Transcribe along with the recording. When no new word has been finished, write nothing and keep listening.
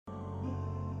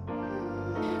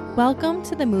Welcome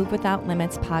to the Move Without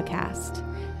Limits podcast,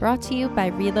 brought to you by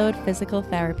Reload Physical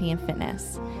Therapy and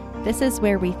Fitness. This is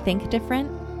where we think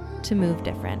different to move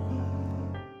different.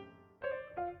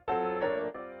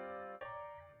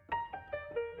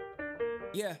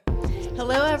 Yeah.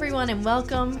 Hello, everyone, and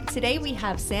welcome. Today we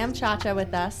have Ciaccia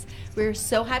with us. We're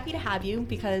so happy to have you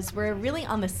because we're really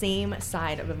on the same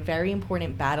side of a very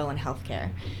important battle in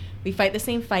healthcare. We fight the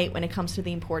same fight when it comes to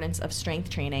the importance of strength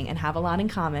training and have a lot in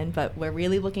common, but we're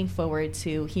really looking forward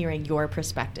to hearing your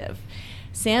perspective.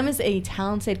 Sam is a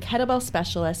talented kettlebell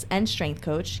specialist and strength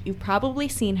coach. You've probably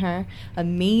seen her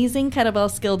amazing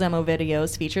kettlebell skill demo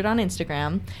videos featured on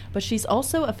Instagram, but she's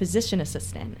also a physician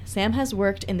assistant. Sam has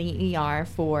worked in the ER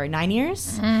for 9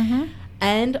 years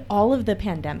and all of the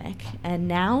pandemic. And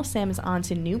now Sam is on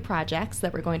to new projects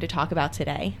that we're going to talk about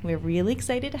today. We're really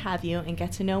excited to have you and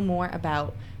get to know more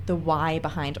about the why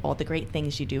behind all the great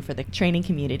things you do for the training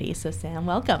community. So Sam,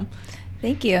 welcome.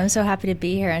 Thank you. I'm so happy to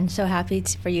be here and so happy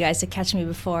for you guys to catch me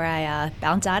before I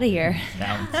bounce out of here.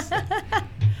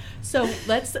 So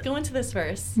let's go into this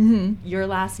first. Your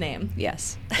last name.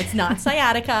 Yes. It's not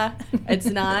sciatica. It's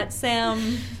not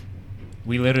Sam.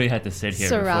 We literally had to sit here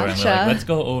before and we're like, Ciaccia. let's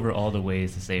go over all the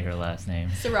ways to say her last name.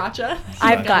 Sriracha.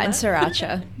 I've gotten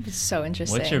Ciaccia. It's so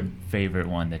interesting. What's your favorite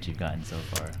one that you've gotten so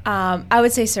far? I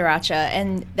would say Ciaccia,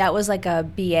 and that was like a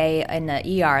BA in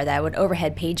the ER that would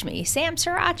overhead page me, Sam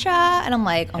Ciaccia, and I'm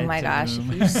like, oh my gosh,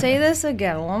 if you say this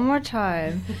again one more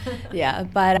time. Yeah,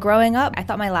 but growing up, I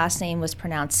thought my last name was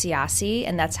pronounced Ciacci,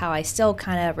 and that's how I still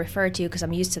kind of refer to because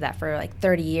I'm used to that for like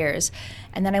 30 years.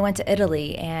 And then I went to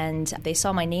Italy, and they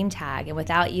saw my name tag, and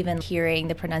without even hearing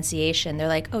the pronunciation, they're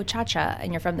like, oh, Ciaccia,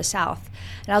 and you're from the South.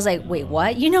 And I was like, wait,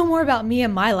 what? You know more about me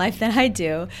and my life than I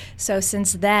do. So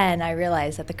since then, I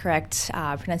realized that the correct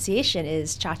pronunciation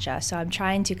is Ciaccia. So I'm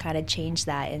trying to kind of change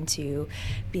that into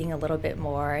being a little bit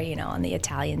more, on the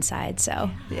Italian side. So,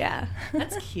 yeah.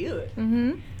 That's cute.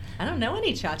 I don't know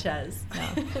any cha-chas. No,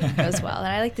 it goes well. And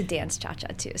I like to dance cha-cha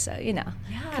too, so,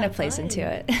 kind of plays into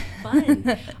it.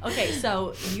 Fun. Okay,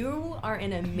 so you are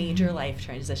in a major life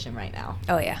transition right now.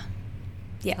 Oh, yeah.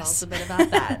 Yes. Tell us a bit about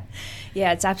that.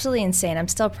 Yeah, it's absolutely insane. I'm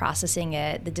still processing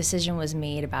it. The decision was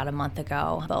made about a month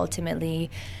ago. But ultimately,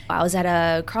 I was at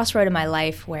a crossroad in my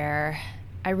life where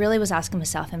I really was asking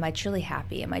myself, am I truly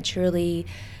happy? Am I truly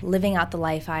living out the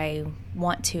life I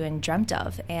want to and dreamt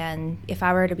of? And if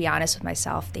I were to be honest with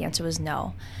myself, the answer was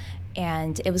no.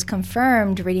 And it was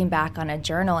confirmed reading back on a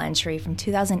journal entry from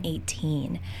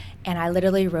 2018. And I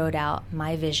literally wrote out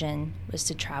my vision was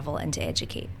to travel and to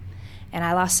educate. And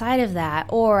I lost sight of that,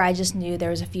 or I just knew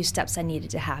there was a few steps that needed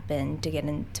to happen to get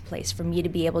into place for me to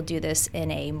be able to do this in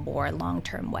a more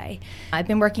long-term way. I've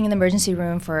been working in the emergency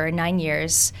room for 9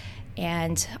 years.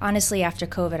 And honestly, after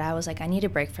COVID, I was like, I need a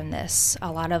break from this.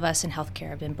 A lot of us in healthcare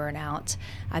have been burnt out.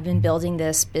 I've been building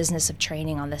this business of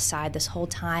training on the side this whole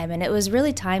time, and it was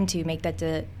really time to make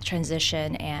that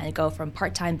transition and go from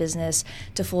part-time business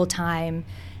to full-time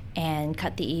and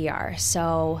cut the ER.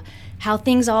 So how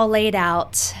things all laid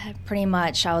out, pretty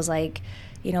much, I was like,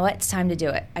 you know what, it's time to do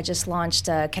it. I just launched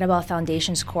a Kettlebell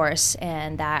Foundations course,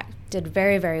 and that did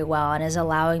very, very well and is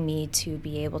allowing me to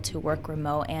be able to work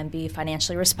remote and be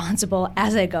financially responsible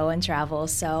as I go and travel.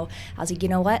 So I was like, you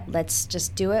know what, let's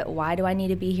just do it. Why do I need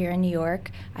to be here in New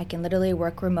York? I can literally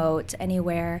work remote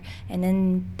anywhere. And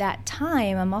in that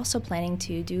time, I'm also planning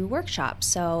to do workshops.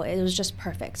 So it was just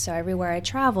perfect. So everywhere I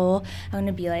travel, I'm going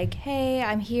to be like, hey,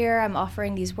 I'm here. I'm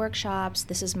offering these workshops.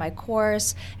 This is my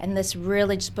course. And let's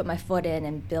really just put my foot in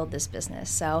and build this business.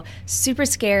 So super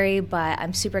scary, but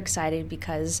I'm super excited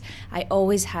because I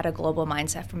always had a global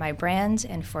mindset for my brand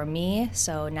and for me,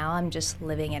 so now I'm just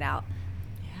living it out.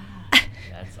 Yeah.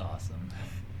 That's awesome.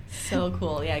 So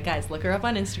cool. Yeah, guys, look her up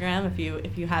on Instagram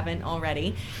if you haven't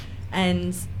already.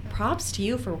 And props to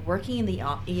you for working in the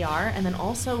ER and then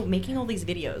also making all these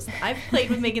videos. I've played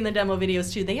with making the demo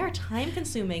videos too. They are time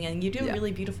consuming and you do a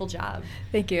really beautiful job.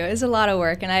 Thank you. It's a lot of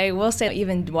work. And I will say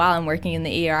even while I'm working in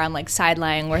the ER, I'm like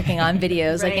sideline working on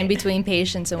videos, Right. like in between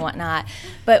patients and whatnot.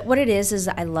 But what it is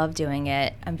I love doing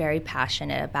it. I'm very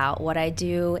passionate about what I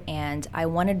do, and I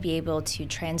want to be able to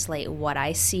translate what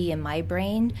I see in my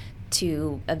brain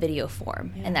to a video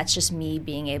form. Yeah. And that's just me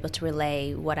being able to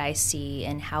relay what I see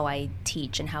and how I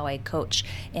teach and how I coach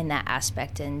in that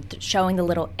aspect, and showing the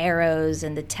little arrows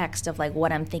and the text of like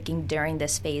what I'm thinking during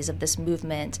this phase of this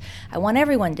movement. I want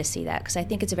everyone to see that because I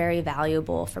think it's very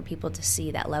valuable for people to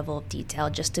see that level of detail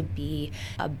just to be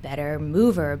a better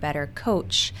mover, a better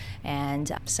coach.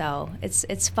 And so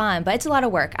it's fun, but it's a lot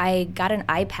of work. I got an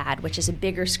iPad, which is a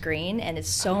bigger screen, and it's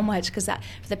so much because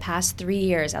for the past 3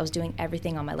 years I was doing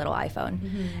everything on my little iPhone.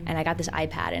 And I got this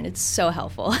iPad, and it's so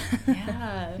helpful.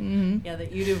 Yeah. Yeah,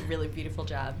 that you do a really beautiful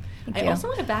job. Thank you. Also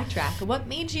want to backtrack. What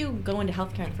made you go into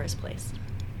healthcare in the first place?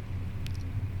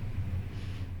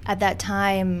 At that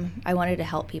time, I wanted to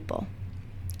help people.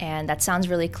 And that sounds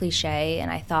really cliche,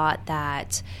 and I thought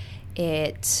that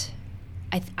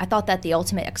I thought that the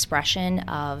ultimate expression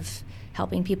of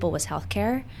helping people was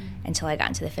healthcare until I got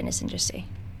into the fitness industry.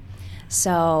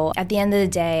 So at the end of the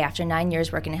day, after 9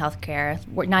 years working in healthcare,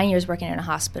 9 years working in a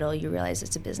hospital, you realize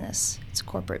it's a business. It's a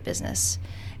corporate business.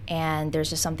 And there's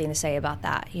just something to say about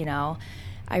that, you know.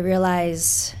 I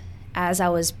realized as I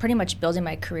was pretty much building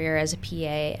my career as a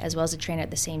PA as well as a trainer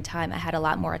at the same time, I had a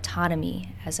lot more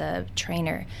autonomy as a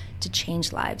trainer to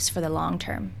change lives for the long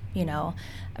term, you know.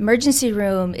 Emergency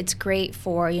room, it's great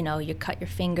for, you know, you cut your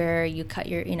finger, you cut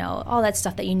your, you know, all that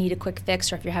stuff that you need a quick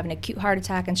fix, or if you're having an acute heart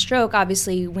attack and stroke,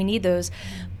 obviously we need those.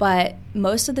 But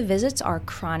most of the visits are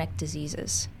chronic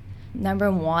diseases.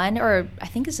 Number one, or I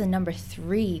think it's the number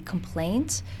 3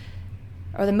 complaint,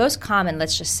 or the most common,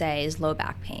 let's just say, is low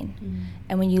back pain.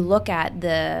 And when you look at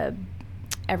the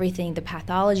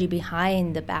pathology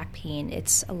behind the back pain,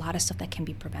 it's a lot of stuff that can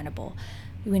be preventable.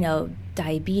 You know,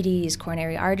 diabetes,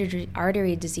 coronary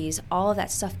artery disease, all of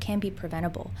that stuff can be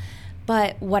preventable.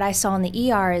 But what I saw in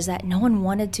the ER is that no one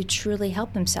wanted to truly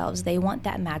help themselves. They want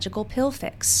that magical pill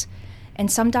fix.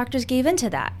 And some doctors gave into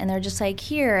that, and they're just like,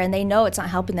 here, and they know it's not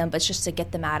helping them, but it's just to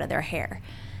get them out of their hair.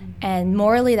 And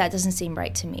morally, that doesn't seem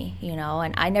right to me, you know,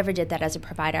 and I never did that as a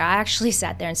provider. I actually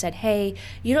sat there and said, hey,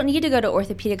 you don't need to go to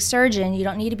orthopedic surgeon. You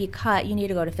don't need to be cut. You need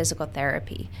to go to physical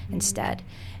therapy instead.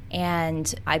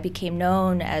 And I became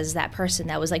known as that person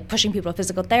that was like pushing people to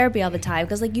physical therapy all the time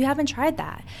because like, you haven't tried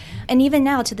that. And even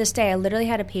now to this day, I literally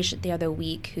had a patient the other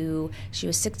week who, she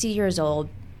was 60 years old,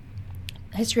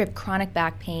 history of chronic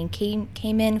back pain,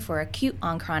 came in for acute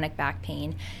on chronic back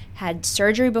pain, had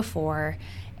surgery before,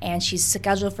 and she's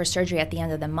scheduled for surgery at the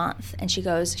end of the month. And she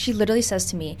literally says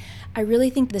to me, I really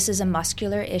think this is a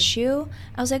muscular issue.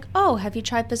 I was like, oh, have you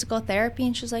tried physical therapy?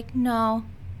 And she was like, no.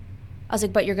 I was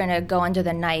like, but you're going to go under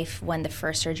the knife when the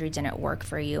first surgery didn't work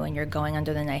for you, and you're going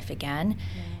under the knife again.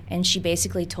 And she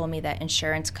basically told me that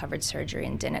insurance covered surgery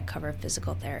and didn't cover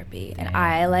physical therapy. And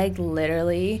I like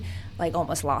literally like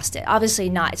almost lost it.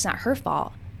 Obviously it's not her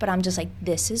fault, but I'm just like,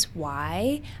 this is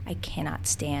why I cannot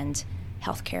stand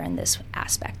healthcare in this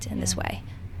aspect, in this way.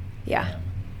 Yeah.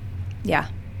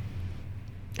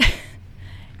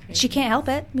 She can't help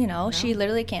it, you know, no. She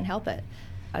literally can't help it.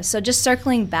 So just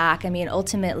circling back, I mean,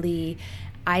 ultimately,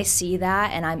 I see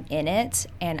that and I'm in it,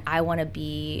 and I want to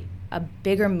be a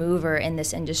bigger mover in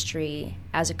this industry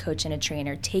as a coach and a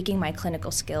trainer, taking my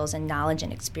clinical skills and knowledge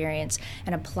and experience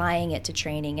and applying it to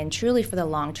training and truly for the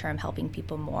long term helping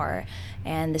people more.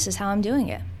 And this is how I'm doing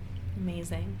it.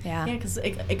 Amazing. Yeah, because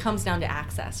it comes down to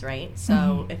access, right?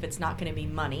 So if it's not going to be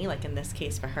money, like in this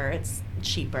case for her, it's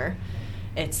cheaper.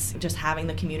 It's just having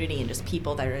the community and just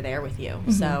people that are there with you.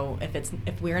 So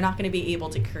if we're not going to be able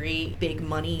to create big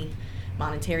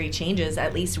monetary changes,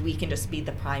 at least we can just be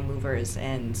the prime movers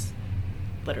and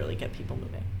literally get people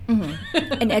moving.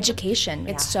 And education.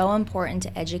 It's so important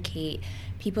to educate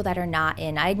people that are not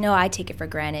in. I know I take it for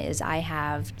granted is I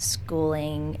have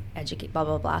schooling, educate, blah,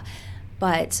 blah, blah.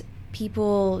 But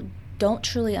people don't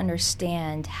truly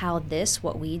understand how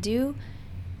what we do,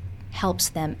 helps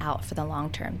them out for the long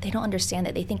term. They don't understand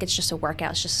that. They think it's just a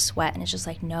workout, it's just a sweat, and it's just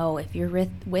like, no, if you're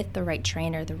with the right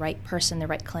trainer, the right person, the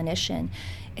right clinician,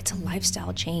 it's a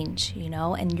lifestyle change, you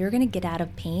know, and you're going to get out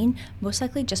of pain most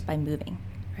likely just by moving,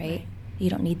 right? You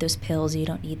don't need those pills, you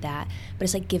don't need that, but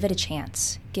it's like, give it a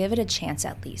chance. Give it a chance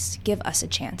at least. Give us a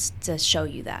chance to show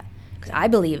you that. Because I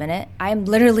believe in it. I'm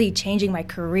literally changing my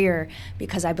career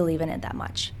because I believe in it that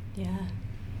much. Yeah.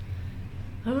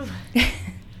 Oh.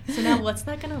 So now what's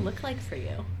that going to look like for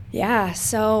you? Yeah,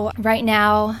 so right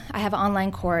now I have an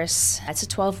online course. It's a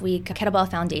 12-week kettlebell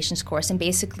foundations course, and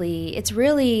basically it's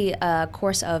really a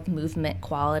course of movement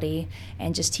quality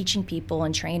and just teaching people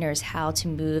and trainers how to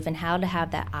move and how to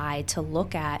have that eye to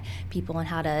look at people and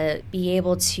how to be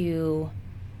able to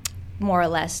more or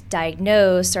less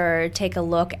diagnose or take a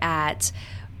look at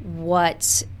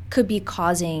what could be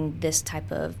causing this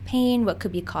type of pain, what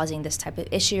could be causing this type of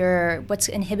issue, or what's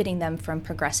inhibiting them from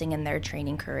progressing in their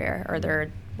training career or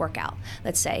their workout,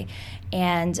 let's say.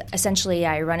 And essentially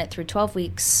I run it through 12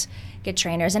 weeks, get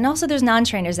trainers, and also there's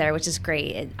non-trainers there, which is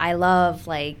great. I love,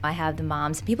 like, I have the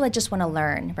moms and people that just want to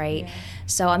learn, right? Yeah.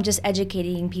 So I'm just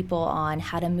educating people on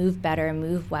how to move better,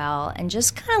 move well, and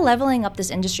just kind of leveling up this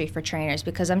industry for trainers,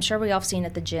 because I'm sure we all have seen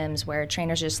at the gyms where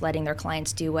trainers are just letting their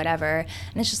clients do whatever,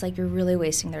 and it's just like, you're really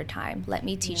wasting their time. Let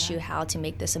me teach you how to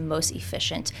make this the most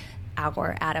efficient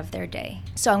hour out of their day.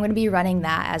 So I'm going to be running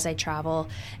that as I travel.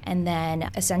 And then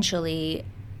essentially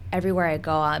everywhere I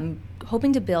go, I'm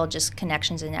hoping to build just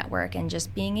connections and network and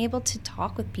just being able to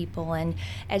talk with people and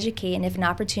educate. And if an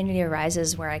opportunity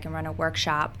arises where I can run a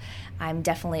workshop, I'm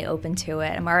definitely open to it.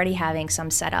 I'm already having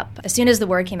some set up. As soon as the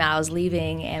word came out, I was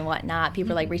leaving and whatnot.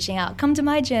 People are like reaching out, come to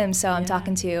my gym. So I'm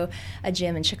talking to a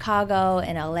gym in Chicago,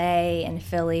 in LA, in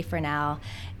Philly for now.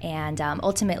 And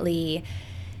ultimately,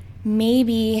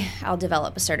 maybe I'll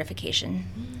develop a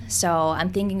certification. So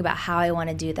I'm thinking about how I want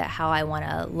to do that, how I want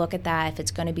to look at that, if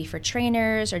it's going to be for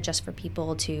trainers or just for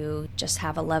people to just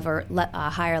have a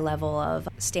higher level of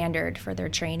standard for their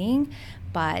training.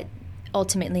 But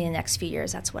ultimately, in the next few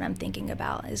years, that's what I'm thinking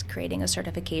about, is creating a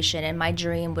certification. And my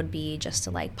dream would be just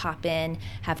to like pop in,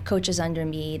 have coaches under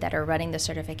me that are running the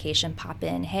certification, pop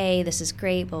in, hey, this is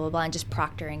great, blah, blah, blah, and just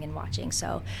proctoring and watching.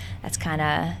 So that's kind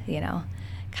of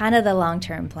the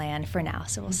long-term plan for now.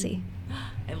 So we'll see.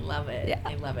 I love it. Yeah.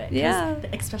 I love it. Yeah.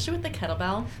 Especially with the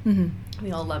kettlebell,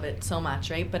 we all love it so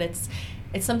much, right? But it's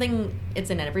something, it's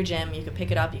in every gym. You could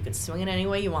pick it up. You could swing it any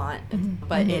way you want.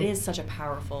 But it is such a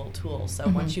powerful tool. So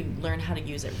once you learn how to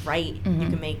use it right, you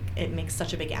can make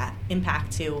such a big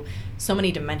impact to so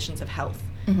many dimensions of health.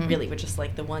 Really, with just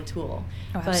like the one tool.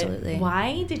 Oh, but absolutely.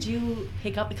 Why did you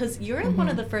pick up? Because you're one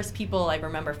of the first people I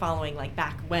remember following like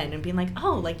back when and being like,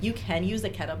 oh, like you can use a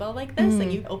kettlebell like this,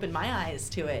 and you opened my eyes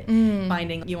to it,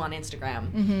 finding you on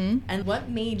Instagram. And what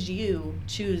made you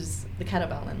choose the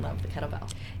kettlebell and love the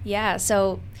kettlebell? Yeah,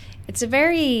 so it's a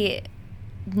very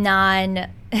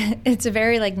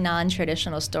like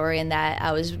non-traditional story in that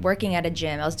I was working at a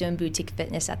gym. I was doing boutique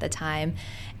fitness at the time,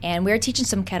 and we were teaching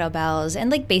some kettlebells and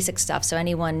like basic stuff. So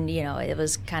anyone, it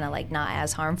was kind of like not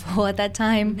as harmful at that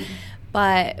time.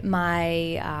 But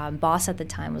my boss at the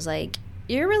time was like,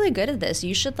 you're really good at this.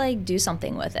 You should like do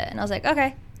something with it. And I was like,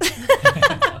 okay.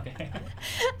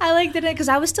 I liked it because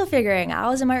I was still figuring out. I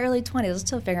was in my early 20s. I was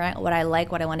still figuring out what I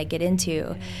like, what I want to get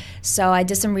into. So I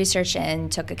did some research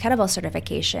and took a kettlebell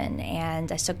certification,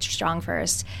 and I took Strong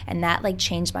First, and that like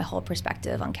changed my whole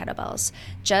perspective on kettlebells.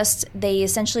 They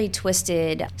essentially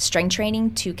twisted strength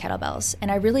training to kettlebells,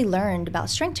 and I really learned about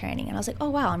strength training, and I was like,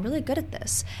 oh wow, I'm really good at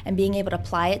this. And being able to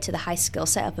apply it to the high skill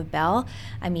set of a bell,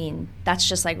 I mean, that's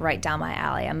just like right down my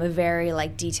alley. I'm a very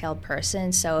like detailed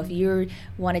person, so if you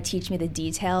want to teach me the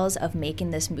details of making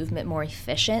this movement more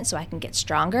efficient so I can get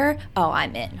stronger,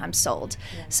 I'm in. I'm sold.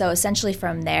 Yeah. So essentially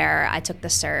from there, I took the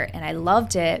cert and I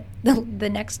loved it. The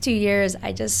next 2 years,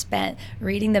 I just spent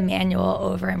reading the manual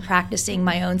over and practicing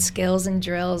my own skills and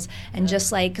drills, and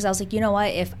just like, because I was like, you know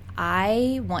what, if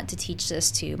I want to teach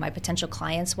this to my potential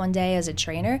clients one day as a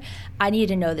trainer, I need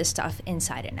to know this stuff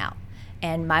inside and out.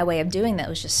 And my way of doing that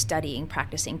was just studying,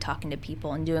 practicing, talking to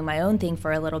people, and doing my own thing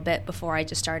for a little bit before I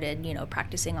just started,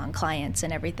 practicing on clients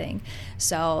and everything.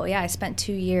 So, yeah, I spent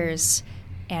 2 years,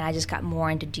 and I just got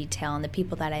more into detail. And the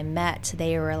people that I met,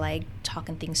 they were, like,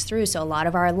 talking things through. So a lot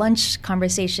of our lunch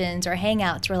conversations or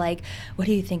hangouts were like, what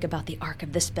do you think about the arc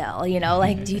of this bell?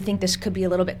 Like, do you think this could be a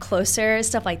little bit closer?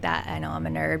 Stuff like that. I know I'm a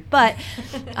nerd. But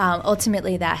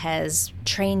ultimately that has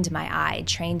trained my eye,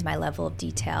 trained my level of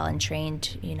detail, and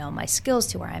trained, my skills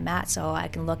to where I'm at. So I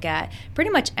can look at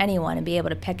pretty much anyone and be able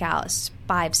to pick out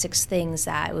 5-6 things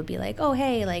that would be like, oh,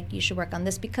 hey, like you should work on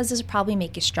this because this will probably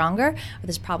make you stronger, or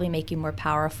this will probably make you more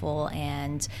powerful,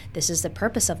 and this is the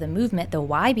purpose of the movement, the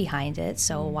why behind it,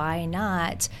 so why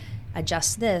not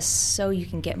adjust this so you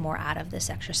can get more out of this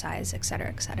exercise, et cetera,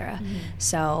 et cetera.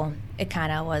 So it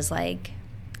kind of was like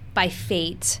by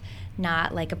fate,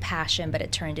 not like a passion, but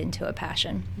it turned into a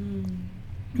passion.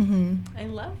 I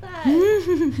love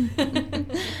that.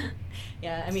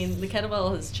 Yeah, I mean, the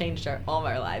kettlebell has changed all of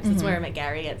our lives. That's where I met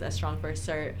Gary at the Strong First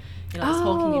Cert. This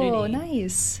whole community. Oh,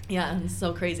 nice. Yeah, it's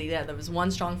so crazy. Yeah, there was one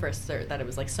Strong First Cert that it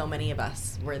was like so many of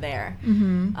us were there.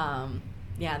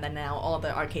 Yeah, and then now all the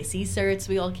RKC certs,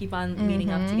 we all keep on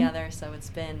meeting up together. So it's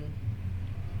been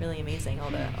really amazing, all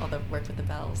the work with the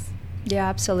bells. Yeah,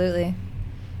 absolutely.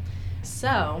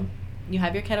 So you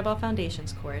have your kettlebell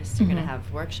foundations course. You're going to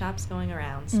have workshops going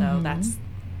around. So that's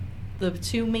the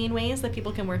 2 main ways that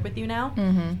people can work with you now.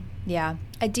 Yeah,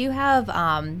 I do have,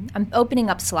 I'm opening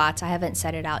up slots. I haven't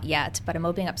set it out yet, but I'm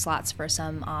opening up slots for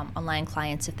some online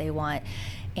clients if they want.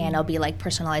 And it'll be like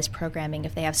personalized programming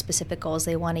if they have specific goals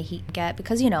they want to get.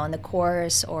 Because, in the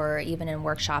course or even in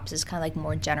workshops, it's kind of like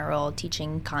more general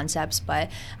teaching concepts. But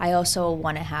I also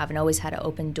want to have and always had an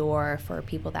open door for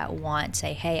people that want,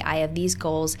 say, hey, I have these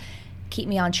goals. Keep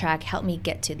me on track. Help me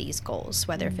get to these goals,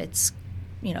 whether if it's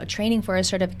training for a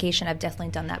certification. I've definitely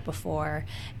done that before,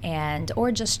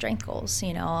 or just strength goals.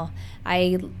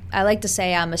 I like to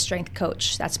say I'm a strength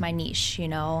coach. That's my niche.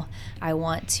 I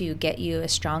want to get you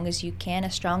as strong as you can,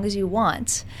 as strong as you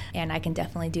want, and I can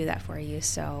definitely do that for you.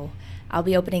 So I'll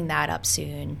be opening that up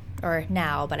soon, or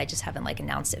now, but I just haven't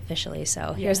announced it officially.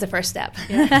 So here's the first step.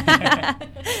 Yeah.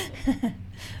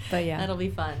 But yeah, that'll be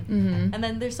fun. Mm-hmm. And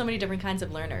then there's so many different kinds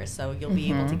of learners, so you'll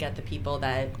be able to get the people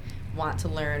that want to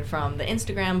learn from the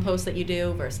Instagram posts that you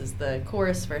do versus the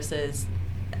course versus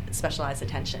specialized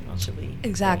attention, which should be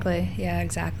exactly great. Yeah,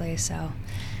 exactly. So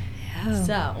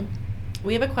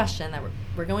we have a question that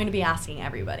we're going to be asking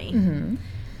everybody,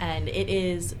 and it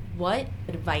is, what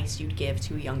advice you'd give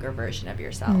to a younger version of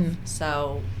yourself?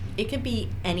 So it could be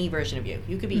any version of you.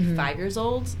 You could be 5 years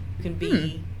old, you can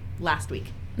be last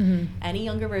week. Any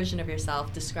younger version of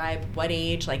yourself. Describe what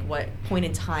age, what point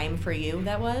in time for you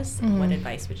that was. What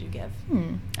advice would you give?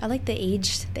 I like the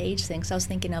age thing. So I was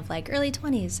thinking of early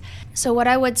 20s. So what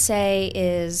I would say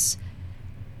is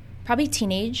probably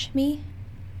teenage me.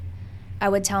 I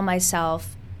would tell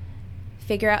myself,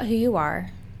 figure out who you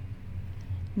are,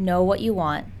 know what you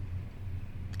want,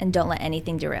 and don't let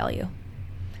anything derail you.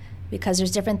 Because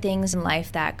there's different things in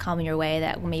life that come your way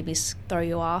that will maybe throw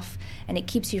you off, and it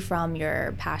keeps you from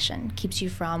your passion, keeps you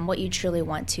from what you truly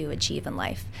want to achieve in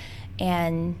life.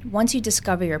 And once you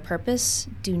discover your purpose,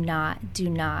 do not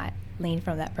lean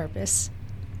from that purpose.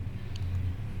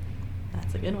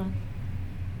 That's a good one.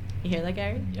 You hear that,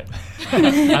 Gary? Yep.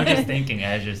 I'm just thinking,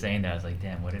 as you're saying that, I was like,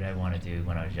 damn, what did I want to do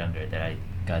when I was younger that I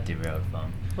got derailed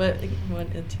from? What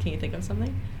can you think of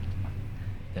something?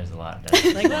 There's a lot that's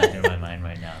going through my mind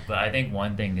right now. But I think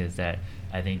one thing is that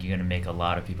I think you're going to make a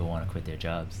lot of people want to quit their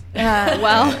jobs.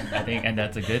 I think, and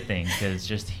that's a good thing, because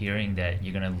just hearing that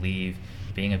you're going to leave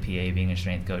being a PA, being a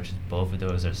strength coach, both of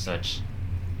those are such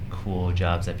cool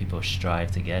jobs that people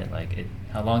strive to get.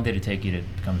 How long did it take you to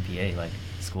become a PA,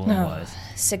 schooling-wise?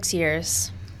 6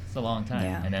 years. It's a long time.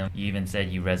 Yeah. And then you even said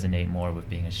you resonate more with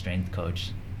being a strength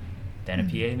coach than a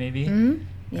PA, maybe? Mm-hmm.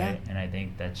 Yeah. Right? And I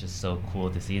think that's just so cool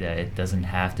to see that it doesn't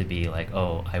have to be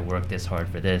I worked this hard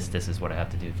for this is what I have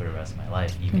to do for the rest of my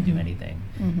life. You can do anything.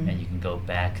 And you can go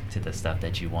back to the stuff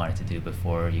that you wanted to do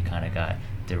before you kind of got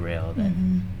derailed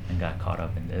and got caught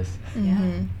up in this.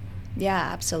 Yeah,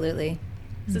 absolutely.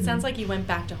 So it sounds like you went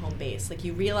back to home base.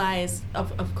 You realized,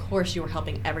 of course, you were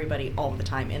helping everybody all the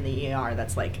time in the ER.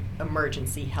 That's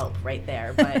emergency help right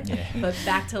there. But but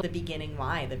back to the beginning,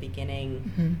 the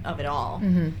beginning of it all.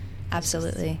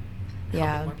 Absolutely.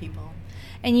 Helping more people.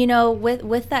 And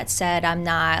with that said, I'm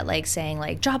not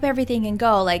saying drop everything and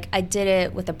go. I did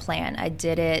it with a plan. I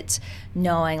did it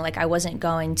knowing I wasn't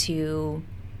going to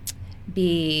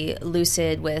be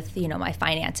lucid with my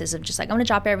finances of just I'm going to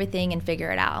drop everything and figure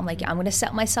it out. I'm I'm going to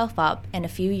set myself up, and a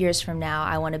few years from now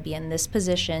I want to be in this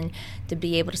position to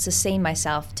be able to sustain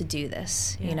myself to do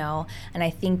this. And I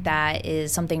think that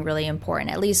is something really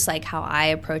important. At least how I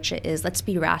approach it is, let's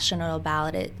be rational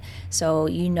about it, so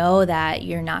that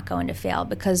you're not going to fail.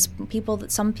 Because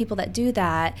some people that do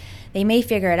that, they may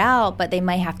figure it out, but they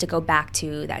might have to go back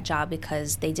to that job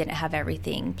because they didn't have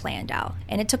everything planned out.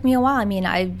 And it took me a while.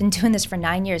 I've been doing this for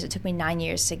 9 years. It took me 9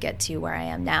 years to get to where I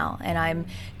am now. And I'm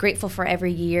grateful for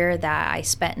every year that I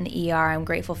spent in the ER. I'm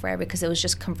grateful for because it was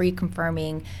just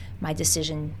reconfirming my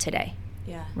decision today.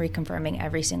 Yeah. Reconfirming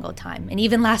every single time. And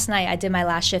even last night, I did my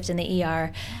last shift in the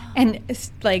ER. And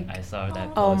it's I saw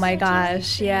that. Oh my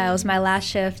gosh. Yeah, it was my last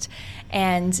shift.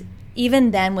 And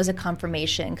even then was a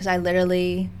confirmation, because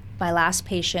my last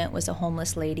patient was a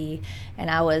homeless lady, and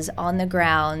I was on the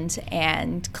ground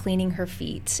and cleaning her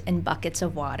feet in buckets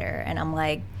of water. And I'm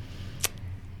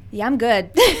yeah, I'm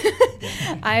good.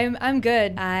 I'm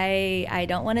good. I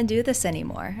don't want to do this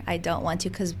anymore. I don't want to,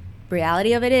 because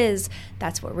reality of it is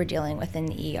that's what we're dealing with in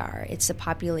the ER. It's a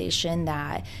population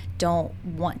that don't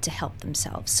want to help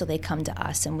themselves, so they come to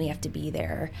us and we have to be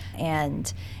there.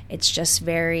 And it's just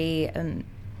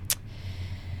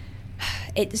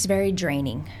it's very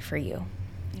draining for you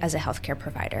as a healthcare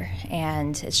provider.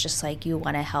 And it's just you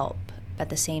want to help. But at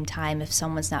the same time, if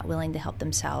someone's not willing to help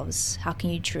themselves, how can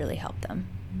you truly help them?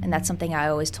 And that's something I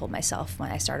always told myself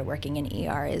when I started working in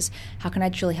ER is, how can I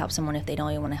truly help someone if they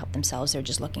don't even want to help themselves? They're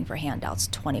just looking for handouts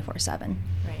 24/7.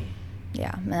 Right.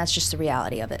 Yeah, and that's just the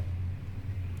reality of it.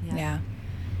 Yeah.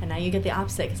 And now you get the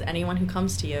opposite, because anyone who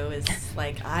comes to you is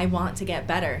I want to get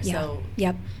better. Yeah. So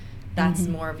yep. That's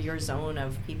more of your zone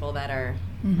of people that are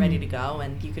ready to go,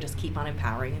 and you could just keep on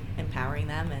empowering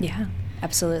them. And yeah,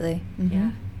 absolutely.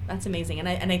 Yeah, that's amazing.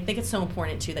 And I think it's so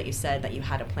important too that you said that you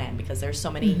had a plan, because there's so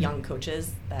many young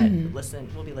coaches that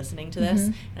will be listening to this,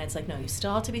 and it's no, you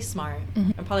still have to be smart,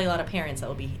 and probably a lot of parents that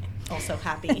will be also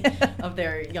happy of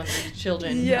their younger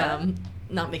children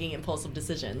not making impulsive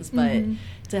decisions, but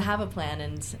to have a plan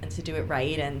and to do it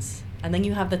right, and then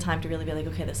you have the time to really be like,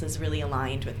 okay, this is really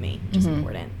aligned with me, which is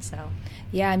important. So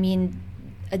yeah, I mean,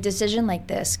 a decision like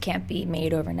this can't be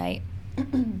made overnight.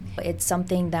 It's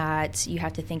something that you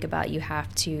have to think about. You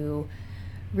have to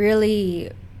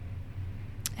really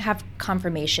have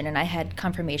confirmation, and I had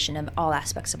confirmation of all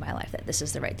aspects of my life that this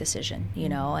is the right decision, you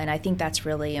know, and I think that's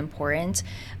really important,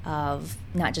 of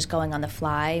not just going on the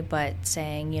fly, but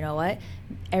saying, you know what,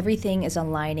 everything is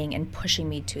aligning and pushing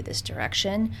me to this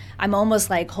direction. I'm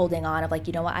almost like holding on of like,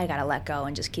 you know what, I gotta let go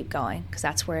and just keep going, because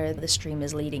that's where the stream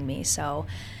is leading me. So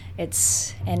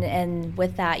it's, and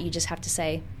with that, you just have to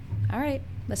say, all right,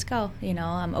 let's go. You know,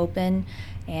 I'm open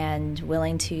and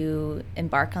willing to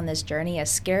embark on this journey. As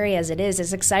scary as it is,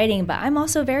 it's exciting, but I'm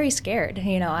also very scared.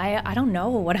 You know, I don't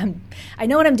know I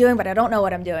know what I'm doing, but I don't know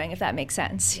what I'm doing, if that makes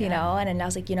sense, you know? And I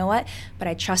was like, you know what? But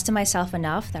I trusted myself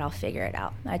enough that I'll figure it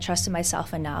out. I trusted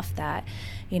myself enough that,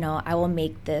 you know, I will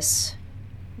make this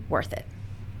worth it.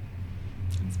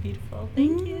 That's beautiful.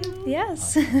 Thank you.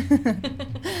 Yes.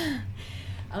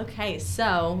 Okay,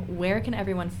 so where can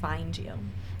everyone find you?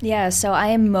 Yeah, so I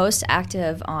am most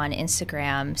active on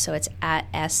Instagram, so it's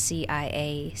at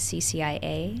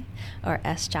SCIACCIA or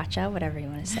Ciaccia, whatever you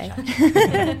want to say.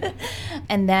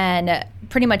 And then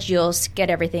pretty much you'll get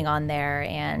everything on there,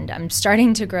 and I'm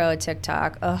starting to grow a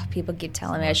TikTok. Oh, people keep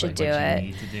telling me I should do it.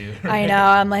 Need to do, right? I know,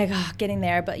 I'm like, getting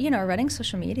there. But, you know, running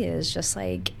social media is just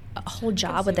like a whole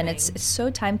job within it. It's so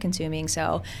time consuming.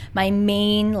 So my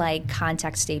main like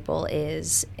contact staple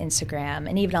is Instagram,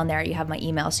 and even on there you have my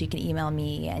email, so you can email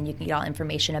me and you can get all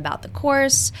information about the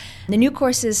course. The new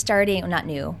course is starting, not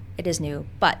new, it is new,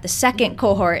 but the second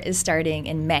cohort is starting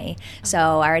in May. So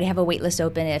I already have a wait list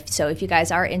open. If you guys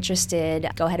are interested,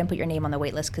 go ahead and put your name on the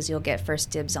wait list, because you'll get first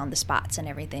dibs on the spots and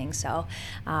everything. So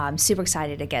I'm super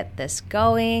excited to get this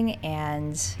going,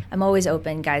 and I'm always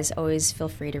open. Guys, always feel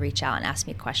free to reach out and ask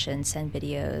me questions, send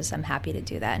videos. I'm happy to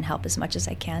do that and help as much as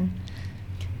I can.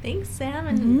 Thanks, Sam,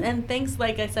 and thanks,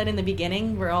 like I said in the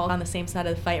beginning, we're all on the same side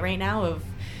of the fight right now of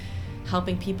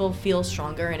helping people feel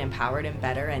stronger and empowered and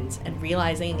better, and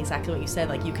realizing exactly what you said,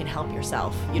 like you can help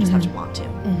yourself. You just have to want to.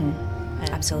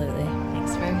 Absolutely.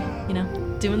 Thanks for,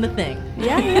 doing the thing.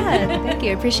 Yeah. Thank you.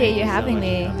 I appreciate you having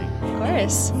me. Of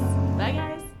course. Bye,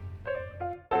 guys.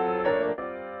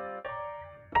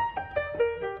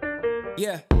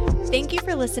 Yeah. Thank you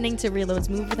for listening to Reload's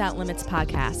Move Without Limits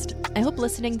podcast. I hope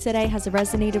listening today has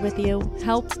resonated with you,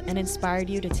 helped, and inspired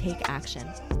you to take action.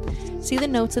 See the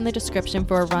notes in the description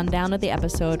for a rundown of the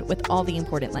episode with all the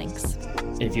important links.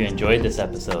 If you enjoyed this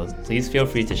episode, please feel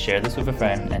free to share this with a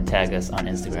friend and tag us on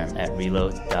Instagram at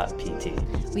reload.pt.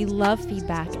 We love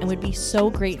feedback and would be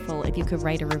so grateful if you could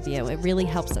write a review. It really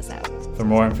helps us out. For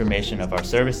more information of our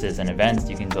services and events,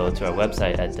 you can go to our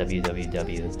website at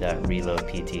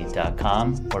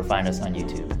www.reloadpt.com or find us on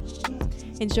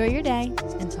YouTube. Enjoy your day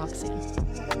and talk soon.